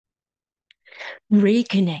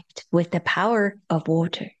Reconnect with the power of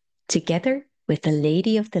water together with the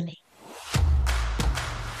Lady of the Lake.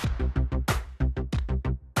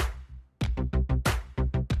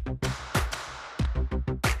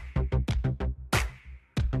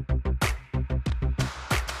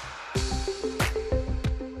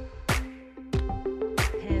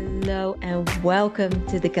 Hello and welcome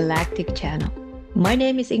to the Galactic channel. My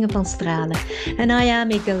name is Inge van Stralen and I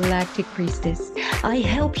am a Galactic priestess. I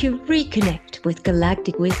help you reconnect with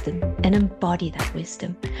galactic wisdom and embody that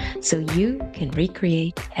wisdom so you can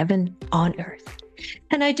recreate heaven on earth.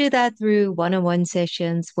 And I do that through one-on-one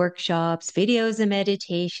sessions, workshops, videos and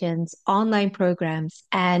meditations, online programs,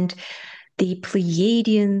 and the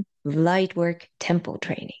Pleiadian Lightwork Temple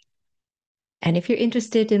training. And if you're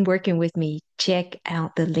interested in working with me, check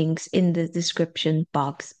out the links in the description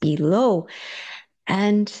box below.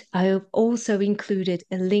 And I've also included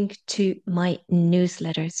a link to my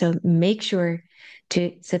newsletter. So make sure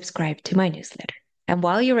to subscribe to my newsletter. And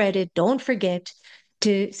while you're at it, don't forget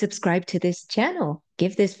to subscribe to this channel.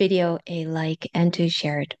 Give this video a like and to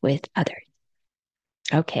share it with others.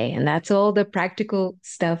 Okay, and that's all the practical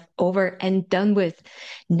stuff over and done with.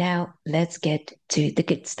 Now let's get to the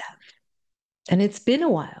good stuff. And it's been a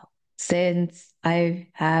while since I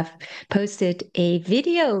have posted a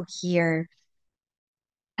video here.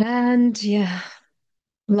 And yeah,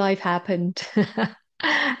 life happened.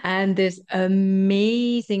 And this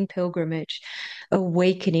amazing pilgrimage,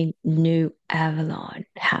 Awakening New Avalon,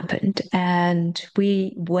 happened. And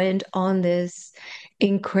we went on this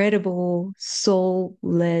incredible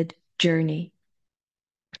soul-led journey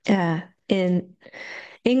in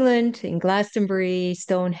England, in Glastonbury,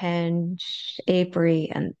 Stonehenge,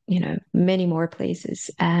 Avery, and many more places.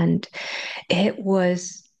 And it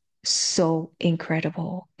was so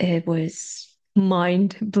incredible. It was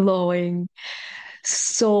mind blowing,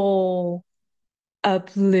 soul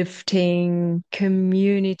uplifting,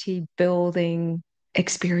 community building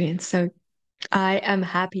experience. So I am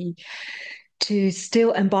happy to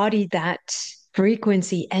still embody that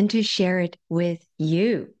frequency and to share it with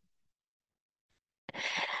you.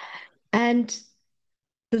 And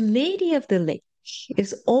the Lady of the Lake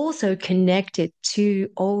is also connected to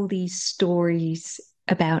all these stories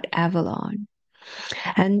about Avalon.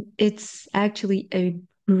 And it's actually a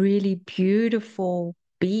really beautiful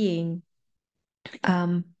being,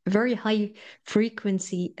 very high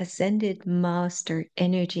frequency ascended master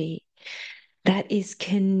energy that is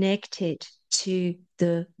connected to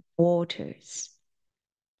the waters.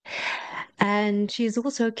 And she is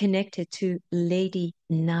also connected to Lady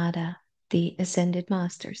Nada, the ascended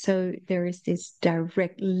master. So there is this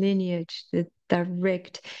direct lineage, the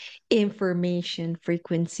direct information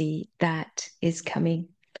frequency that is coming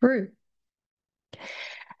through.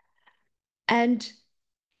 And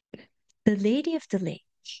the Lady of the Lake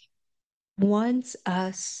wants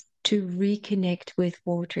us to reconnect with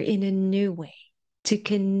water in a new way, to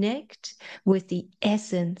connect with the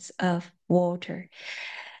essence of water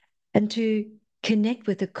and to connect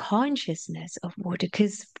with the consciousness of water,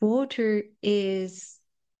 because water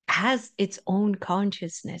has its own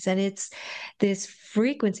consciousness, and it's this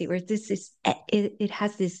frequency, or it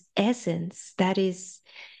has this essence that is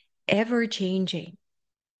ever changing,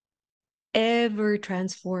 ever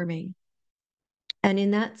transforming. And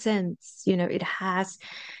in that sense, it has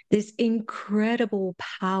this incredible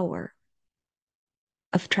power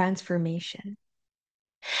of transformation.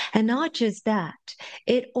 And not just that,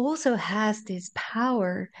 it also has this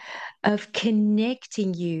power of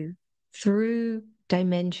connecting you through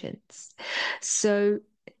dimensions. So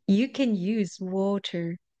you can use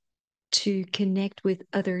water to connect with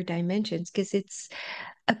other dimensions because it's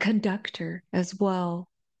a conductor as well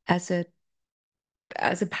as a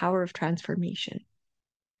power of transformation.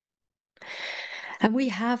 And we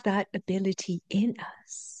have that ability in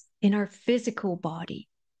us, in our physical body.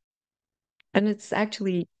 And it's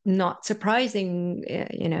actually not surprising,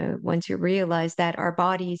 once you realize that our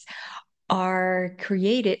bodies are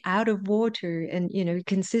created out of water and,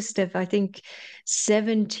 consist of, I think,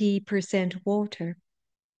 70% water.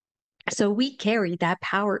 So we carry that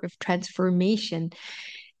power of transformation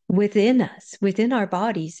within us, within our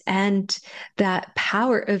bodies, and that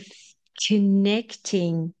power of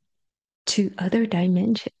connecting to other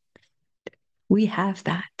dimensions. We have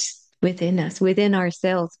that within us, within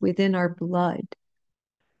ourselves, within our blood.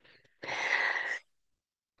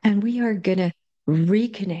 And we are going to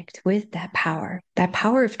reconnect with that power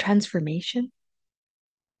of transformation,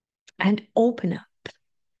 and open up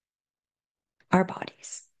our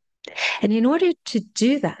bodies. And in order to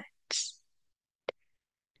do that,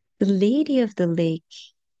 the Lady of the Lake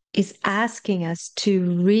is asking us to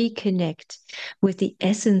reconnect with the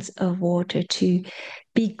essence of water, to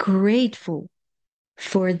be grateful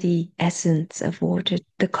for the essence of water,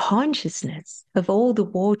 the consciousness of all the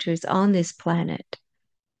waters on this planet.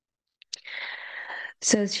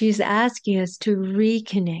 So she's asking us to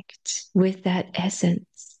reconnect with that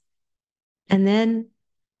essence and then,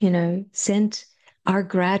 send our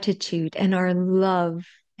gratitude and our love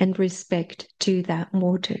and respect to that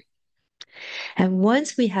water. And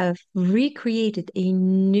once we have recreated a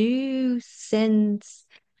new sense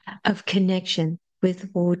of connection with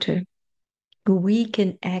water, we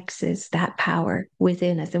can access that power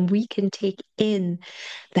within us and we can take in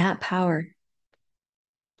that power,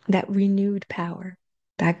 that renewed power,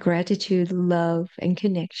 that gratitude, love, and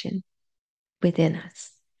connection within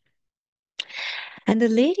us. And the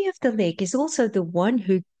Lady of the Lake is also the one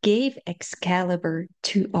who gave Excalibur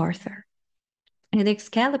to Arthur. And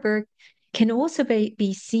Excalibur can also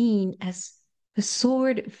be seen as the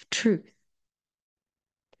sword of truth.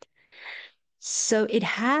 So it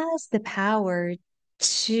has the power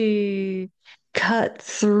to cut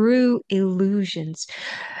through illusions,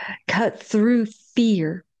 cut through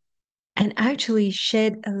fear, and actually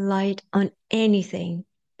shed a light on anything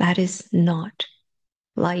that is not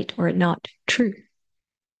light or not truth.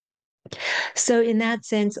 So, in that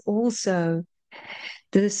sense, also,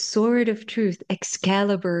 the sword of truth,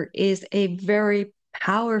 Excalibur, is a very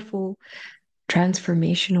powerful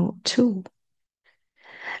transformational tool.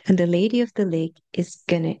 And the Lady of the Lake is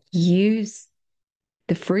going to use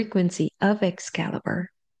the frequency of Excalibur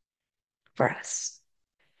for us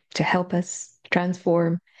to help us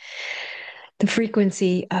transform the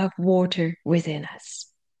frequency of water within us.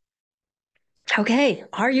 Okay,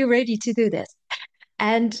 are you ready to do this?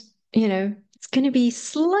 And, it's going to be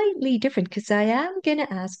slightly different because I am going to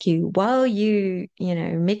ask you while you,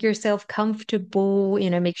 make yourself comfortable,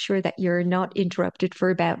 make sure that you're not interrupted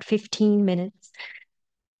for about 15 minutes.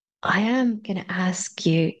 I am going to ask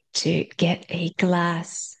you to get a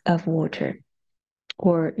glass of water,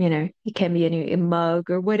 or, it can be a mug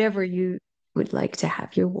or whatever you would like to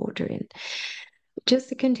have your water in.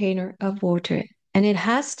 Just a container of water. And it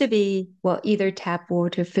has to be, well, either tap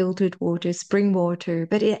water, filtered water, spring water,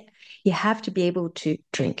 but you have to be able to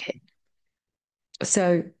drink it.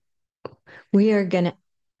 So we are going to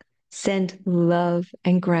send love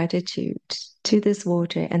and gratitude to this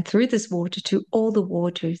water and through this water to all the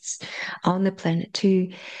waters on the planet,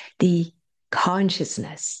 to the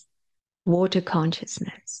consciousness, water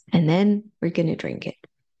consciousness. And then we're going to drink it.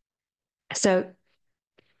 So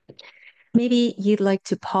maybe you'd like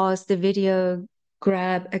to pause the video,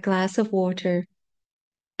 grab a glass of water,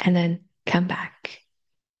 and then come back.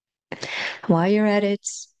 While you're at it,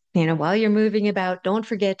 while you're moving about, don't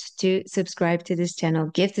forget to subscribe to this channel,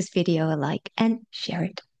 give this video a like, and share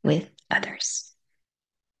it with others.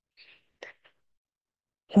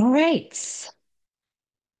 All right.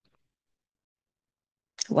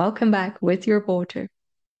 Welcome back with your water.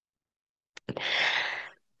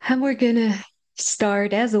 And we're going to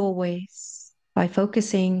start, as always, by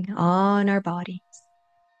focusing on our bodies.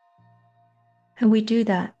 And we do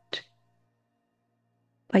that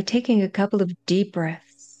by taking a couple of deep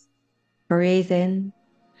breaths. Breathe in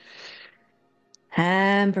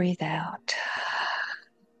and breathe out.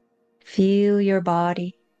 Feel your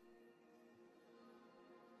body.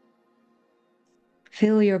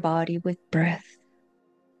 Fill your body with breath.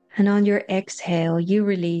 And on your exhale, you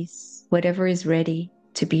release whatever is ready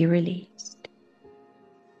to be released.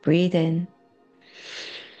 Breathe in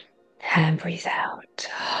and breathe out.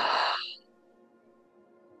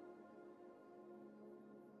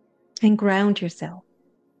 And ground yourself.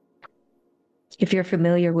 If you're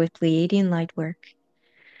familiar with Pleiadian light work,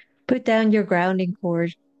 put down your grounding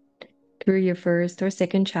cord through your first or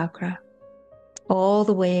second chakra, all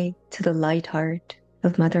the way to the light heart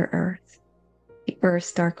of Mother Earth, the Earth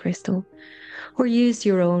Star Crystal, or use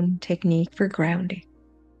your own technique for grounding.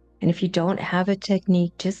 And if you don't have a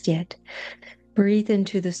technique just yet, breathe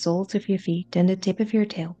into the soles of your feet and the tip of your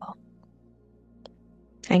tailbone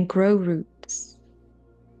and grow roots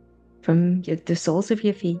from the soles of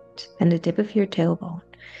your feet and the tip of your tailbone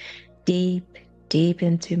deep, deep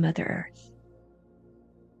into Mother Earth.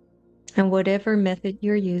 And whatever method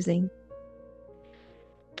you're using,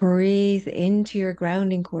 breathe into your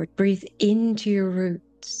grounding cord, breathe into your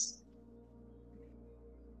roots.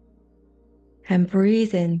 And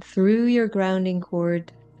breathe in through your grounding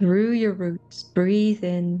cord, through your roots. Breathe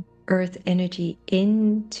in earth energy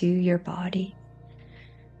into your body.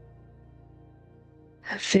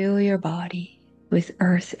 And fill your body with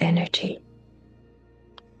earth energy.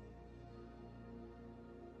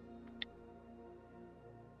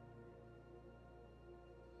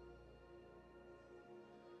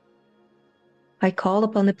 I call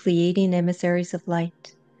upon the Pleiadian emissaries of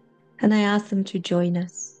light, and I ask them to join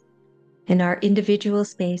us in our individual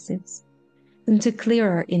spaces, and to clear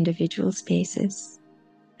our individual spaces,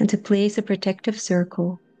 and to place a protective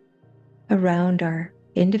circle around our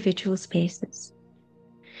individual spaces,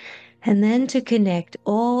 and then to connect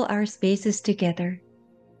all our spaces together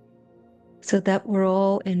so that we're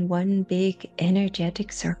all in one big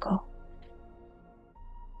energetic circle.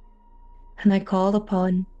 And I call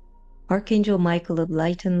upon Archangel Michael of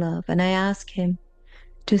light and love, and I ask him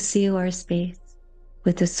to seal our space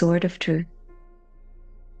with the sword of truth.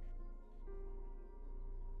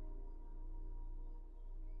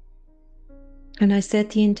 And I set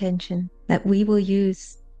the intention that we will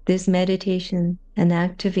use this meditation and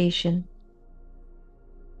activation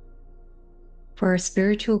for our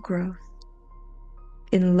spiritual growth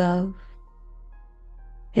in love,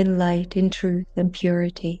 in light, in truth, and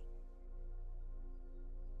purity.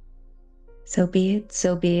 So be it,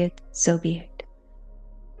 so be it, so be it.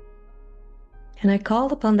 And I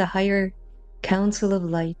call upon the higher council of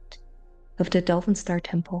light of the Dolphin Star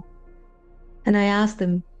Temple, and I ask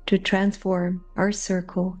them to transform our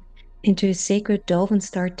circle into a sacred Dolphin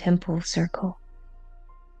Star Temple circle.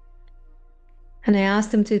 And I ask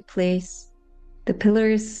them to place the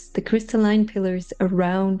pillars, the crystalline pillars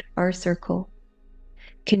around our circle,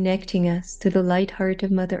 connecting us to the light heart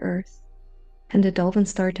of Mother Earth and the Dolphin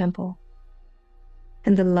Star Temple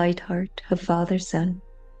and the light heart of Father Sun.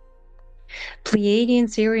 Pleiadian,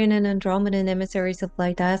 Sirian, and Andromedan emissaries of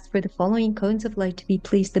light ask for the following cones of light to be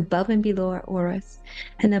placed above and below our auras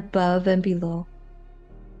and above and below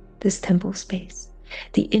this temple space.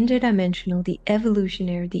 The interdimensional, the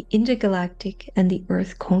evolutionary, the intergalactic, and the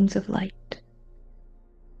earth cones of light.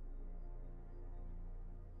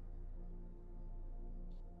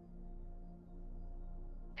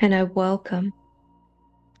 And I welcome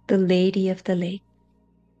the Lady of the Lake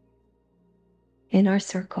in our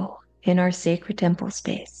circle, in our sacred temple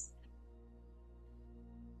space.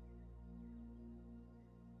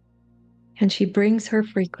 And she brings her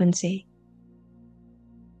frequency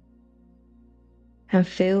and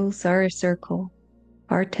fills our circle,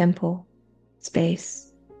 our temple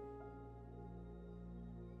space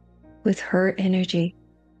with her energy.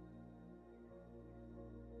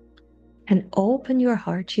 And open your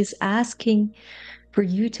heart. She's asking for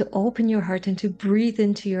you to open your heart and to breathe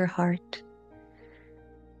into your heart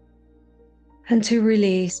and to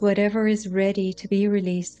release whatever is ready to be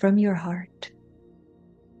released from your heart.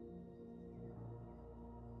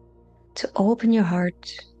 To open your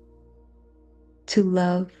heart to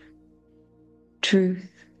love, truth,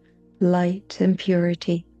 light, and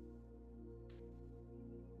purity.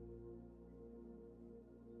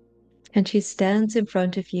 And she stands in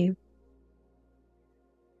front of you,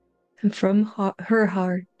 and from her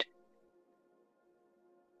heart,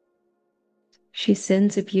 she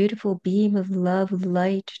sends a beautiful beam of love,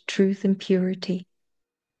 light, truth, and purity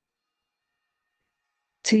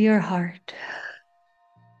to your heart.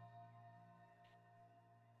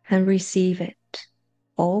 And receive it.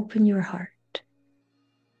 Open your heart.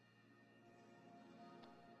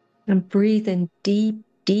 And breathe in deep,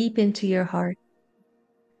 deep into your heart.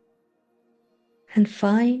 And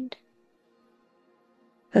find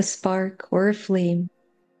a spark or a flame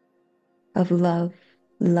of love,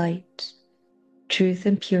 light, truth,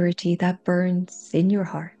 and purity that burns in your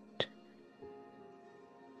heart.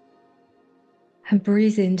 And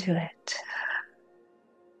breathe into it.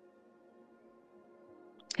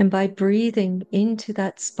 And by breathing into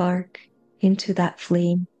that spark, into that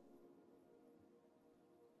flame,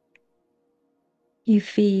 you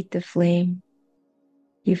feed the flame.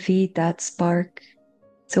 You feed that spark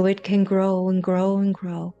so it can grow and grow and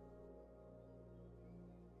grow.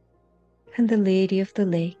 And the Lady of the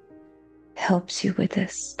Lake helps you with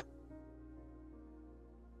this.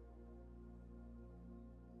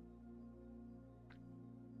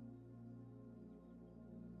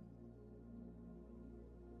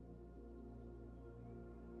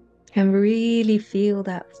 And really feel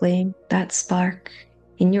that flame, that spark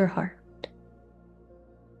in your heart.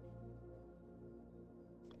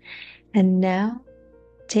 And now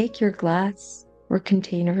take your glass or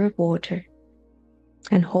container of water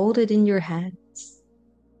and hold it in your hands.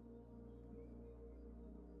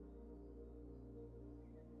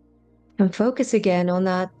 And focus again on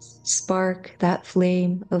that spark, that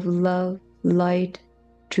flame of love, light,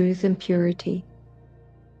 truth, and purity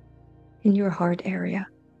in your heart area.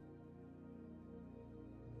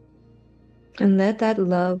 And let that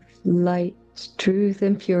love, light, truth,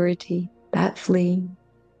 and purity, that flame,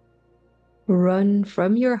 run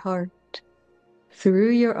from your heart,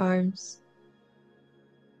 through your arms,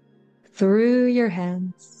 through your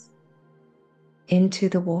hands into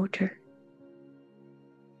the water.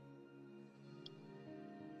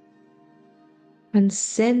 And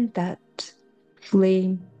send that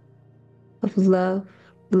flame of love,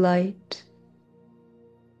 light,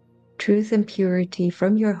 truth and purity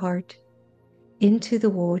from your heart into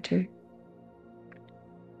the water.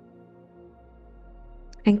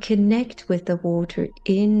 And connect with the water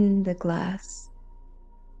in the glass.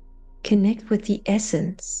 Connect with the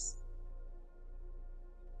essence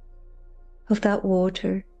of that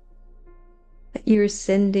water that you're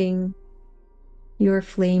sending your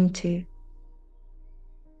flame to.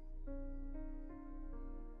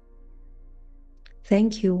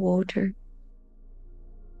 Thank you, water.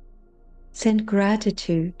 Send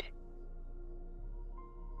gratitude.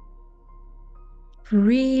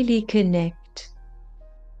 Really connect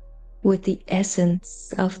with the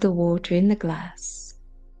essence of the water in the glass.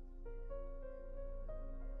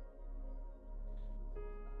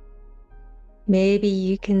 Maybe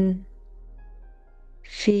you can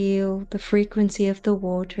feel the frequency of the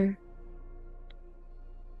water.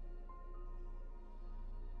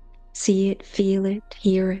 See it, feel it,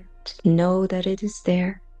 hear it, know that it is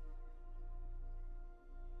there.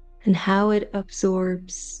 And how it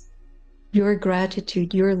absorbs your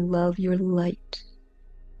gratitude, your love, your light.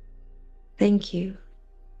 Thank you.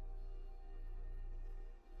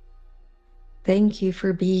 Thank you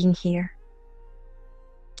for being here.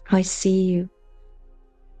 I see you.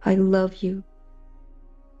 I love you.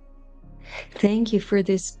 Thank you for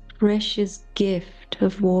this precious gift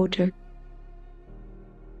of water.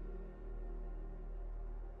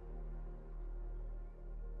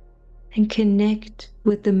 And connect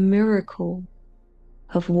with the miracle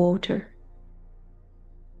of water,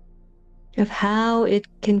 of how it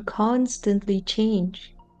can constantly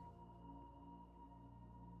change.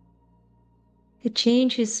 It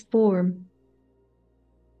changes form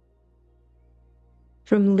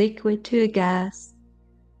from liquid to a gas,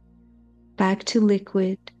 back to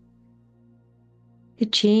liquid.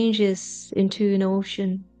 It changes into an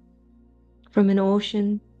ocean, from an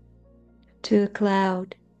ocean to a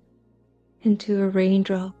cloud, into a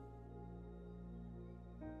raindrop,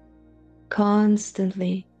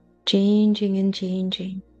 constantly changing and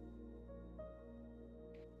changing,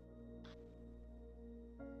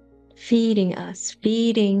 feeding us,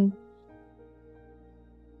 feeding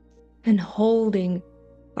and holding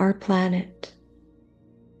our planet,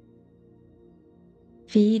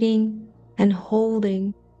 feeding and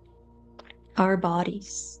holding our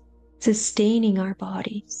bodies, sustaining our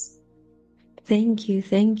bodies. Thank you,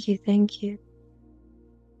 thank you, thank you.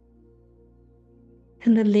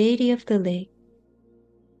 And the Lady of the Lake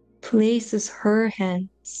places her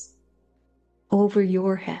hands over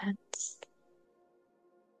your hands.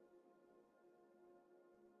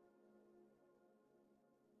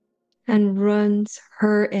 And runs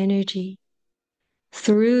her energy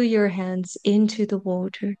through your hands into the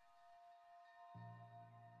water,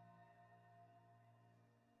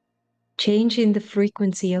 changing the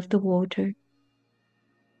frequency of the water.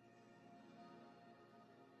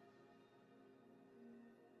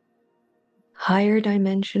 Higher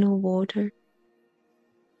dimensional water.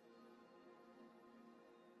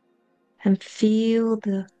 And feel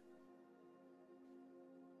the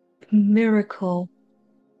miracle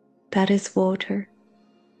that is water.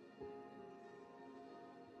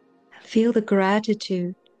 Feel the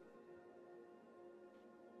gratitude.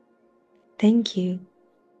 Thank you.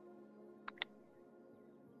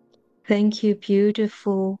 Thank you,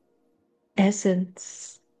 beautiful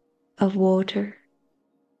essence of water.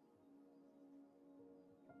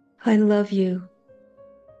 I love you.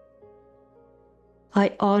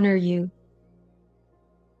 I honor you.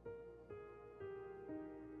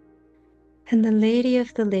 And the Lady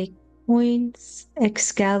of the Lake points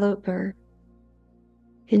Excalibur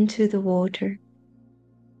into the water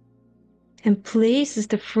and places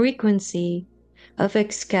the frequency of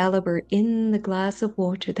Excalibur in the glass of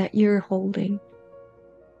water that you're holding.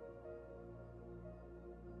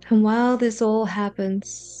 And while this all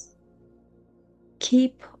happens,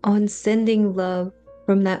 keep on sending love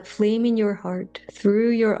from that flame in your heart, through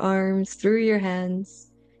your arms, through your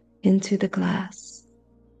hands, into the glass.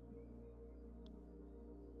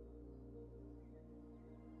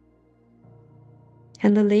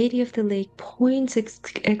 And the Lady of the Lake points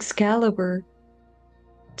Excalibur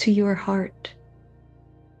to your heart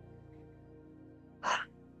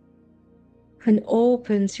and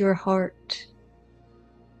opens your heart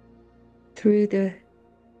through the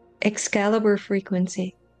Excalibur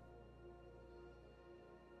frequency.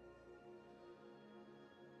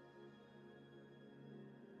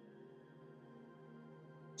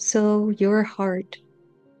 so your heart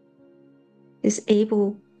is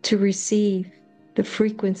able to receive the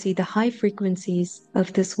frequency, the high frequencies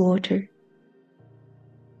of this water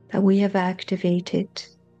that we have activated.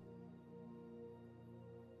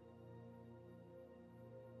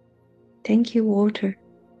 Thank you, water.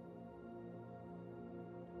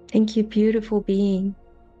 Thank you, beautiful being.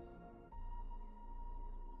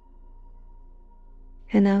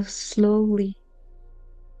 And now slowly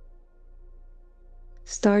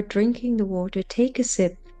start drinking the water. Take a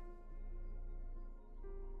sip.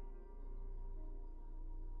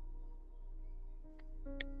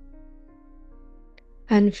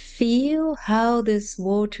 And feel how this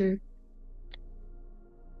water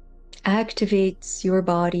activates your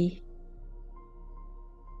body,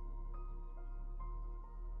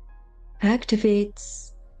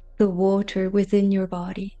 activates the water within your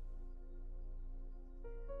body.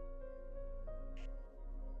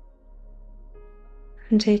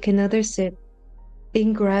 And take another sip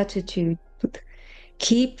in gratitude.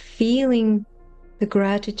 Keep feeling the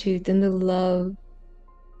gratitude and the love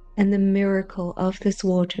and the miracle of this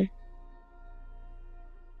water.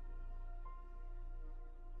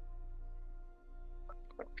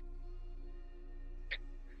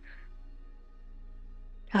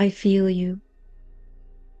 I feel you.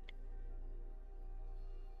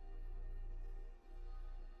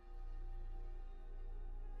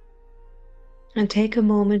 And take a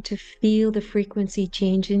moment to feel the frequency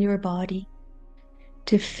change in your body,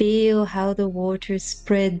 to feel how the water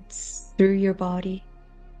spreads through your body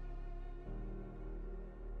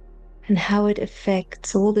and how it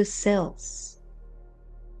affects all the cells.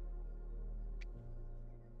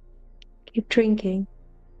 Keep drinking.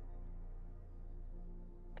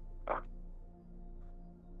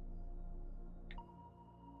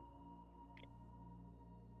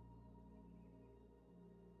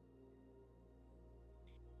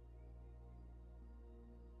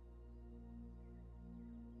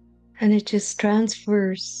 And it just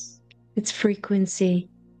transfers its frequency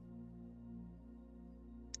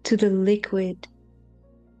to the liquid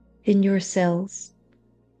in your cells.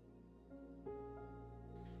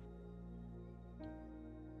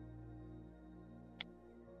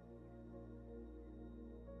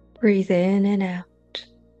 Breathe in and out.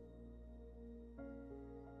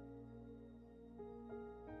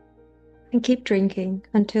 And keep drinking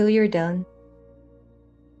until you're done.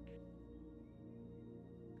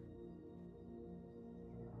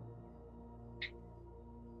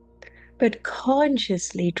 But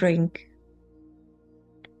consciously drink.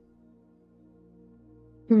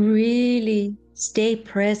 Really stay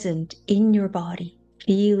present in your body,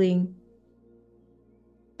 feeling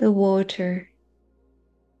the water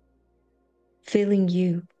filling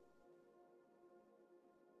you,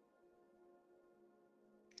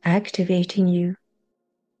 activating you.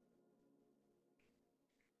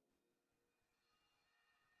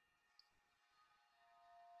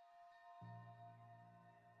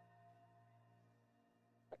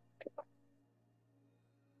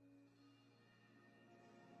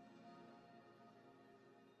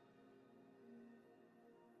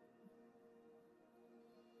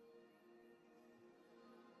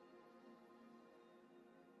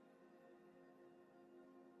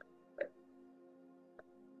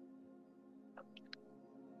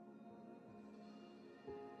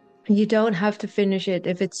 You don't have to finish it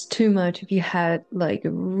if it's too much, if you had like a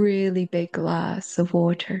really big glass of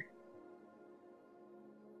water.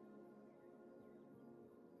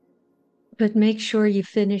 But make sure you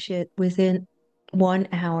finish it within 1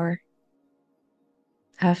 hour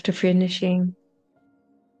after finishing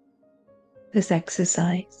this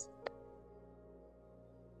exercise.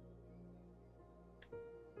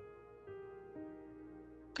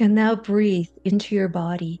 And now breathe into your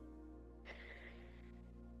body,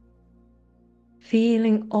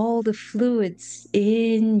 feeling all the fluids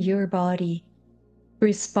in your body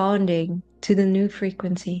responding to the new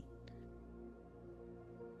frequency.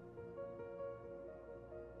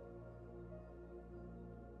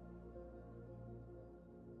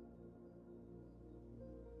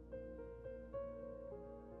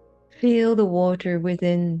 Feel the water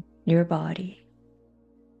within your body,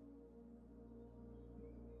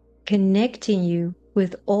 connecting you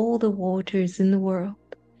with all the waters in the world,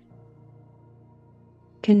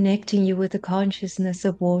 connecting you with the consciousness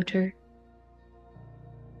of water,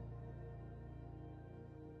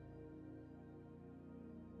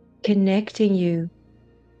 connecting you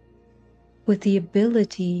with the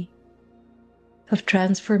ability of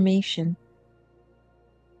transformation,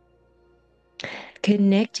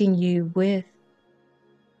 connecting you with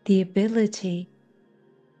the ability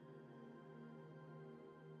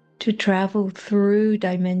to travel through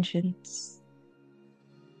dimensions,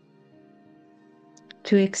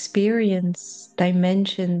 to experience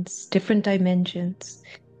dimensions, different dimensions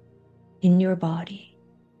in your body.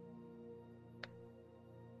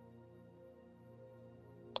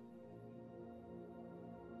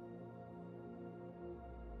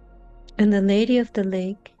 And the Lady of the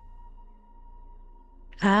Lake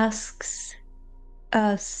asks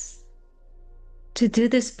us to do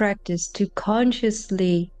this practice, to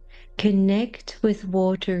consciously connect with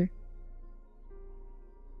water,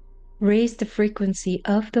 raise the frequency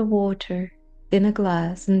of the water in a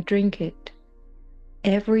glass and drink it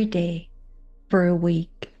every day for a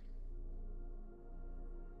week.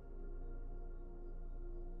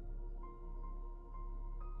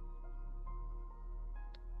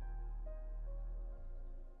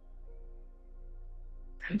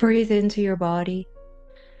 Breathe into your body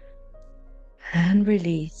and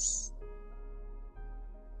release.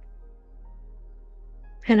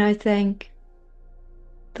 And I thank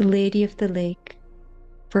the Lady of the Lake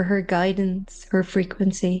for her guidance, her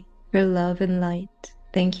frequency, her love and light.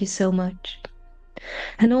 Thank you so much.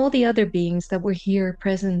 And all the other beings that were here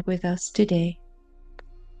present with us today.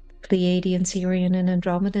 Pleiadian, Sirian, and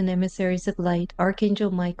Andromedan emissaries of light,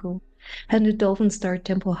 Archangel Michael, and the Dolphin Star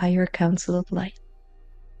Temple Higher Council of Light.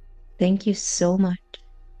 Thank you so much.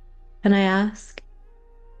 And I ask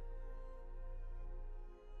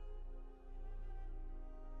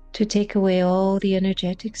to take away all the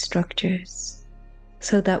energetic structures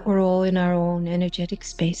so that we're all in our own energetic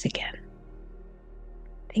space again.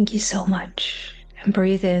 Thank you so much. And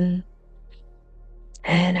breathe in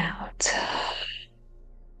and out.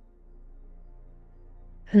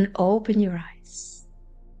 And open your eyes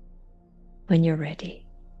when you're ready.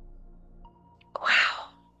 Wow.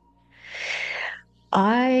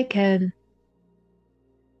 I can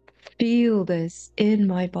feel this in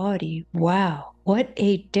my body. Wow, what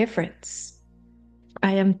a difference.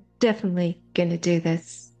 I am definitely going to do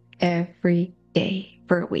this every day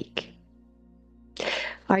for a week.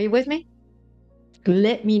 Are you with me?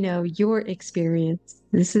 Let me know your experience.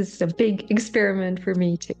 This is a big experiment for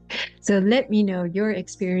me too. So let me know your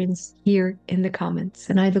experience here in the comments.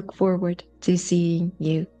 And I look forward to seeing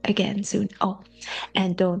you again soon. Oh,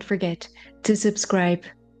 and don't forget to subscribe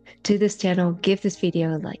to this channel, give this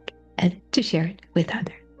video a like, and to share it with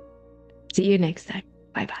others. See you next time.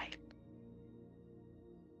 Bye-bye.